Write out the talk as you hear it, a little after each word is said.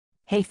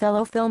Hey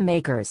fellow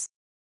filmmakers.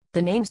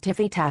 The name's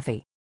Tiffy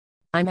Taffy.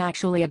 I'm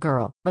actually a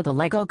girl, but the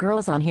Lego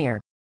girls on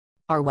here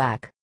are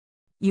whack.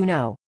 You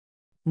know.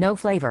 No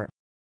flavor.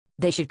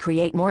 They should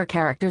create more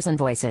characters and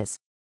voices.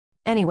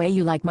 Anyway,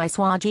 you like my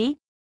swaggy?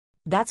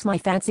 That's my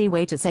fancy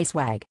way to say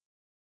swag.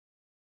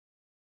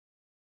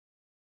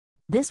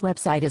 This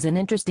website is an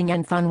interesting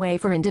and fun way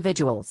for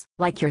individuals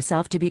like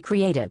yourself to be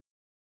creative.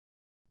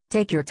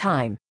 Take your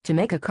time to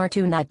make a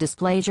cartoon that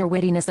displays your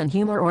wittiness and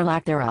humor or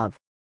lack thereof.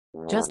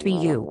 Just be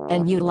you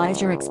and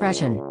utilize your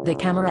expression, the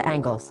camera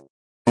angles,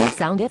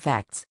 sound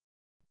effects,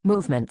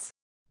 movements.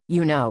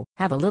 You know,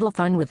 have a little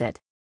fun with it.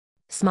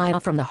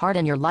 Smile from the heart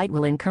and your light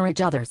will encourage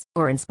others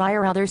or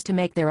inspire others to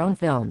make their own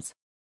films.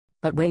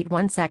 But wait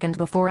 1 second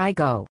before I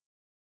go.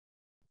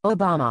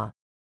 Obama.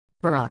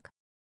 Barack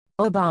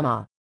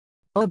Obama.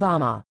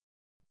 Obama.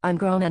 I'm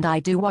grown and I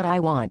do what I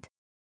want.